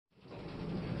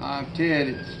I'm Ted.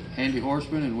 It's Andy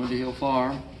Horseman and Windy Hill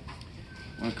Farm.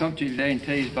 I want to come to you today and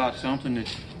tell you about something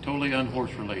that's totally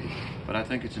unhorse related, but I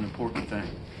think it's an important thing.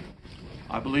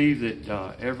 I believe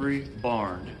that every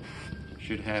barn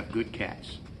should have good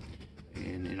cats.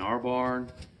 And in our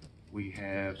barn, we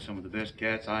have some of the best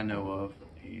cats I know of,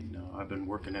 and I've been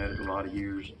working at it a lot of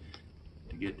years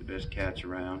to get the best cats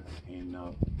around. And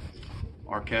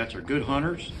our cats are good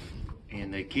hunters,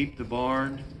 and they keep the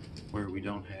barn where we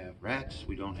don't have rats,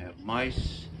 we don't have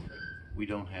mice, we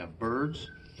don't have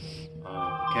birds.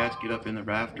 The cats get up in the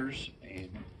rafters and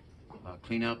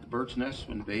clean out the bird's nests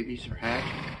when the babies are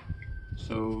hatched.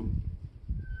 So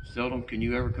seldom can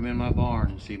you ever come in my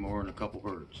barn and see more than a couple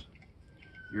birds.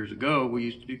 Years ago, we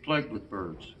used to be plagued with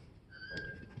birds,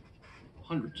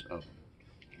 hundreds of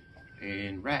them,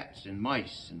 and rats and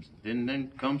mice, and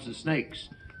then comes the snakes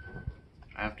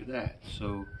after that.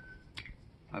 So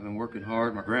I've been working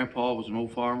hard. My grandpa was an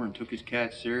old farmer and took his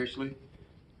cats seriously,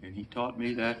 and he taught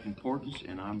me that importance,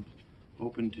 and I'm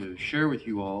hoping to share with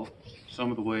you all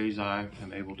some of the ways I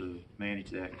am able to manage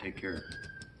that and take care of it.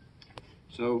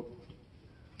 So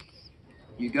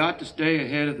you got to stay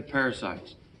ahead of the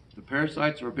parasites. The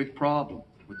parasites are a big problem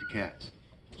with the cats.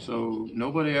 So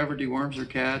nobody ever deworms their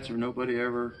cats, or nobody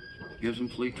ever gives them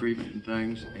flea treatment and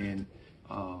things, and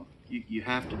you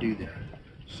have to do that.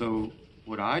 So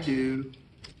what I do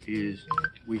is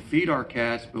we feed our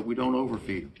cats, but we don't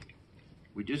overfeed them.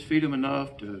 We just feed them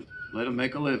enough to let them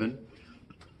make a living,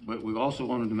 but we also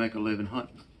want them to make a living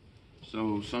hunting.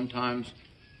 So sometimes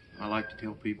I like to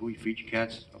tell people you feed your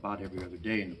cats about every other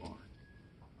day in the barn.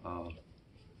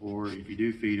 Or if you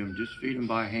do feed them, just feed them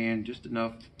by hand, just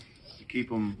enough to keep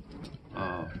them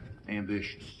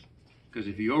ambitious. Because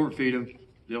if you overfeed them,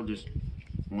 they'll just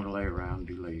want to lay around and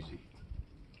be lazy.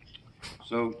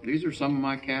 So these are some of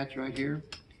my cats right here.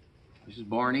 This is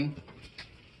Barney.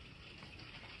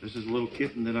 This is a little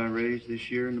kitten that I raised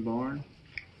this year in the barn.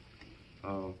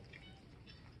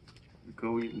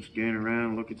 Nicole, you can scan around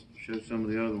and look at, show some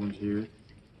of the other ones here.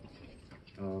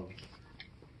 Show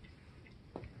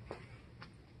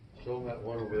them that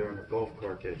one over there in the golf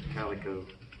cart, that calico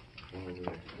one over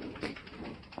there.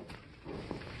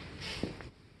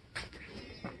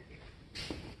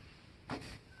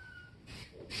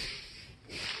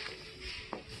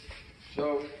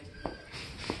 So,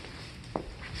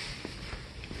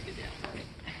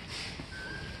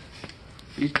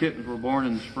 these kittens were born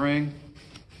in the spring,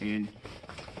 and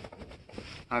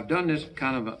I've done this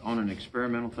kind of on an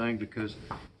experimental thing because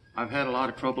I've had a lot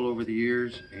of trouble over the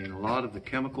years, and a lot of the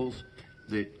chemicals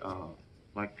that,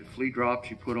 like the flea drops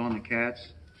you put on the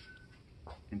cats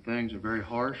and things, are very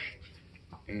harsh,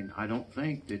 and I don't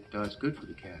think that it's good for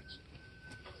the cats.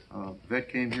 Vet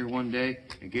came here one day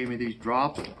and gave me these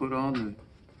drops to put on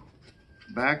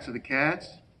the backs of the cats,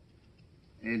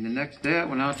 and the next day I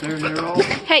went out there and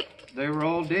they were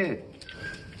all dead,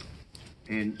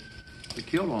 and they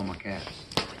killed all my cats.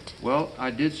 Well, I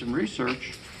did some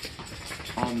research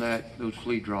on those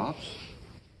flea drops.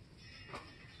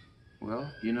 Well,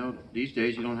 you know, these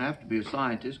days you don't have to be a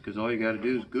scientist, because all you got to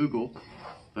do is Google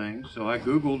things. So I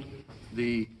Googled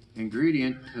the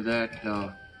ingredient to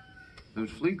those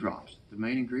flea drops, the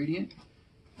main ingredient,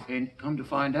 and come to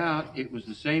find out it was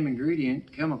the same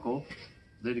ingredient, chemical,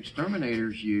 that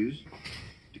exterminators use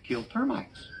to kill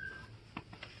termites.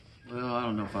 Well, I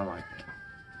don't know if I like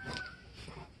that.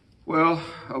 Well,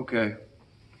 okay.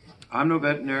 I'm no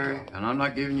veterinary, and I'm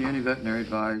not giving you any veterinary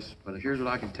advice, but here's what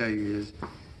I can tell you is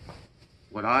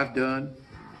what I've done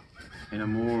in a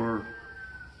more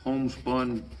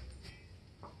homespun,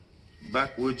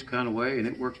 backwoods kind of way, and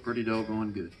it works pretty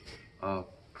doggone good.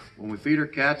 When we feed our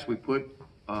cats, we put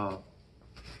a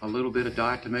little bit of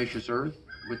diatomaceous earth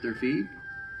with their feed.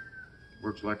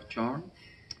 Works like a charm.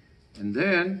 And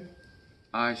then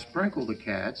I sprinkle the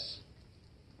cats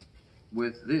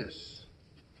with this.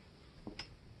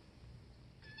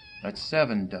 That's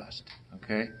Sevin dust,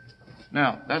 okay?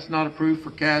 Now, that's not approved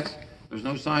for cats. There's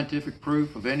no scientific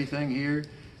proof of anything here.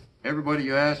 Everybody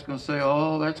you ask is going to say,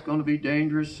 oh, that's going to be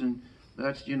dangerous, and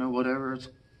that's, you know, whatever, it's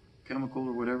chemical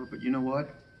or whatever. But you know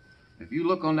what? If you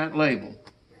look on that label,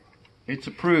 it's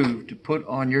approved to put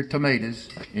on your tomatoes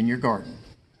in your garden,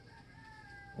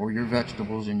 or your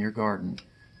vegetables in your garden.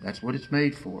 That's what it's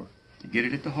made for. You get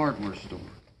it at the hardware store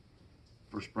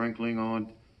for sprinkling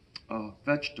on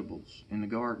vegetables in the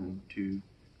garden to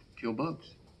kill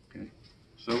bugs. Okay.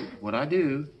 So what I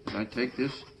do is I take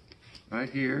this right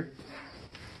here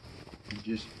and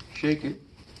just shake it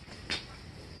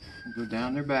and go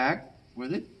down their back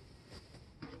with it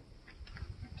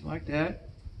like that.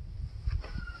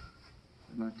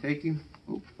 And I take him.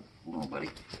 Oh, hold on, buddy.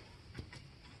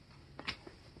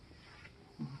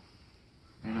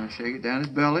 shake it down his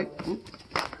belly. Whoop.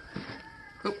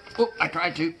 Whoop, whoop, I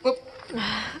tried to. Whoop.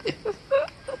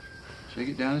 Shake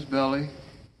it down his belly.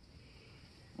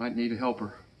 Might need a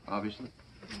helper, obviously.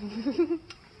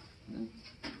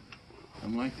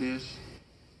 Come like this.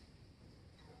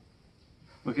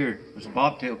 Look here, there's a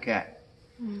bobtail cat.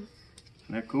 Isn't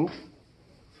that cool?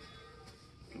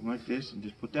 Come like this and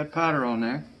just put that powder on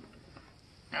there.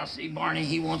 Now see, Barney,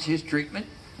 he wants his treatment.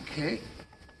 Okay.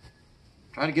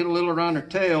 Try to get a little around their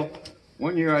tail.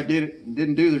 One year I did it and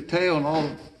didn't do their tail, and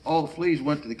all the fleas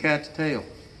went to the cat's tail.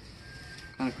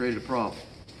 Kind of created a problem.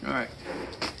 All right.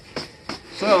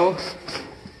 So,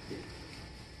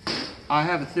 I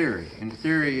have a theory, and the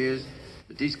theory is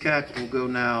that these cats will go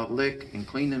now lick and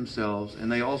clean themselves,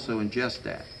 and they also ingest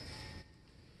that.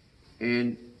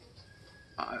 And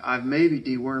I've maybe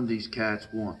dewormed these cats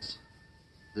once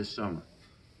this summer.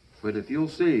 But if you'll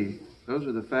see, those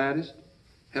are the fattest,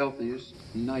 healthiest,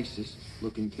 nicest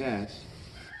looking cats.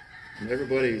 And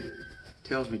everybody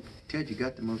tells me, Ted, you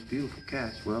got the most beautiful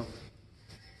cats. Well,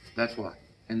 that's why.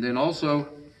 And then also,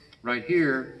 right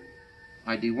here,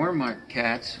 I deworm my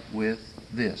cats with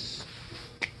this.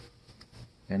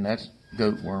 And that's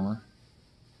goat wormer.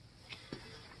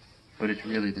 But it's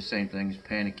really the same thing as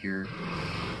Panacur.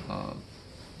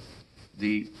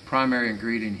 The primary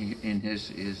ingredient in this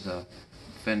is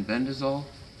fenbendazole.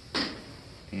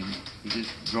 And you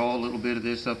just draw a little bit of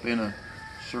this up in a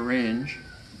syringe.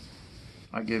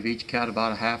 I give each cat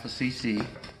about a half a cc,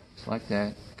 just like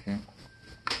that, okay?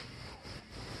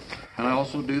 And I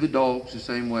also do the dogs the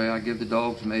same way. I give the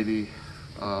dogs maybe,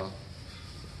 I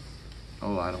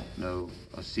don't know,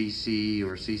 a cc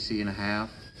or a cc and a half.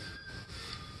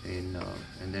 And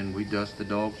then we dust the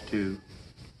dogs too.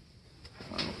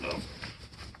 I don't know.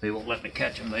 They won't let me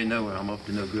catch them. They know I'm up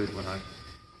to no good when I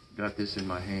got this in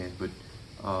my hand. But,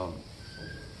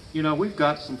 you know, we've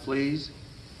got some fleas,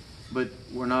 but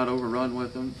we're not overrun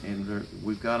with them, and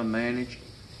we've got them managed.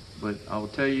 But I will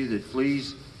tell you that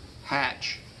fleas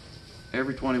hatch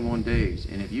every 21 days.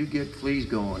 And if you get fleas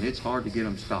going, it's hard to get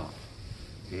them stopped.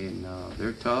 And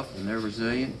they're tough and they're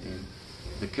resilient. And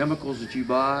the chemicals that you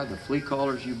buy, the flea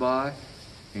collars you buy,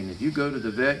 and if you go to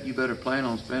the vet, you better plan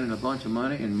on spending a bunch of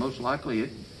money, and most likely it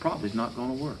probably is not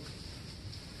going to work.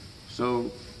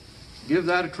 So give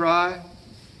that a try.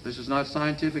 This is not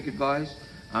scientific advice.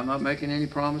 I'm not making any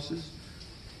promises.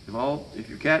 If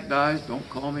your cat dies, don't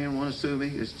call me and want to sue me.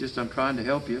 It's just I'm trying to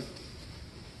help you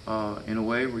in a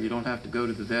way where you don't have to go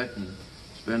to the vet and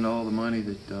spend all the money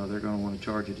that they're going to want to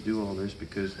charge you to do all this,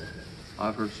 because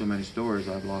I've heard so many stories.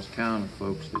 I've lost count of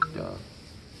folks that have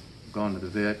gone to the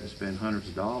vet and spend hundreds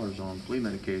of dollars on flea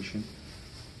medication,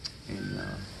 and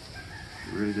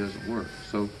it really doesn't work.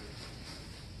 So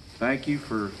thank you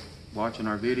for watching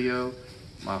our video.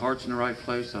 My heart's in the right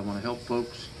place. I want to help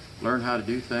folks learn how to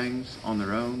do things on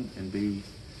their own and be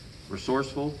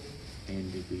resourceful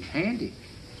and to be handy.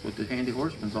 That's what the Handy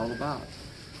Horseman's all about.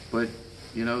 But,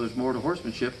 you know, there's more to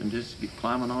horsemanship than just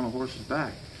climbing on a horse's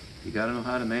back. You got to know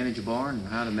how to manage a barn and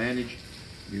how to manage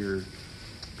your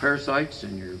parasites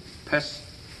and your pest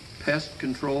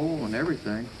control and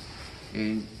everything.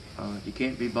 And you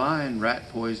can't be buying rat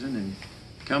poison and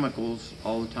chemicals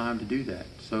all the time to do that.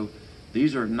 So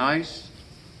these are nice,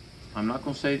 I'm not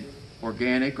going to say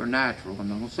organic or natural, I'm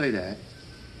not going to say that,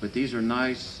 but these are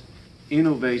nice,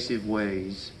 innovative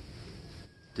ways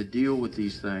to deal with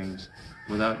these things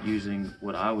without using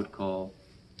what I would call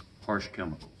harsh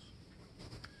chemicals.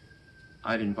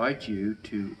 I'd invite you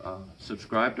to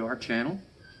subscribe to our channel.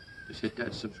 Just hit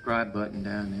that subscribe button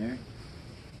down there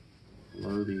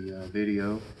below the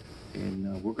video.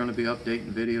 And we're going to be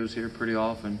updating videos here pretty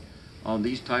often on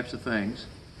these types of things.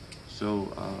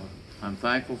 So I'm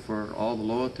thankful for all the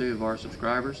loyalty of our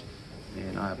subscribers.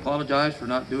 And I apologize for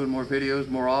not doing more videos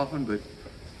more often, but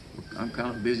I'm kind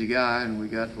of a busy guy and we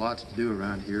got lots to do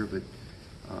around here. But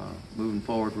moving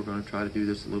forward, we're going to try to do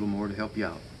this a little more to help you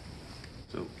out.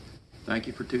 So thank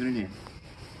you for tuning in.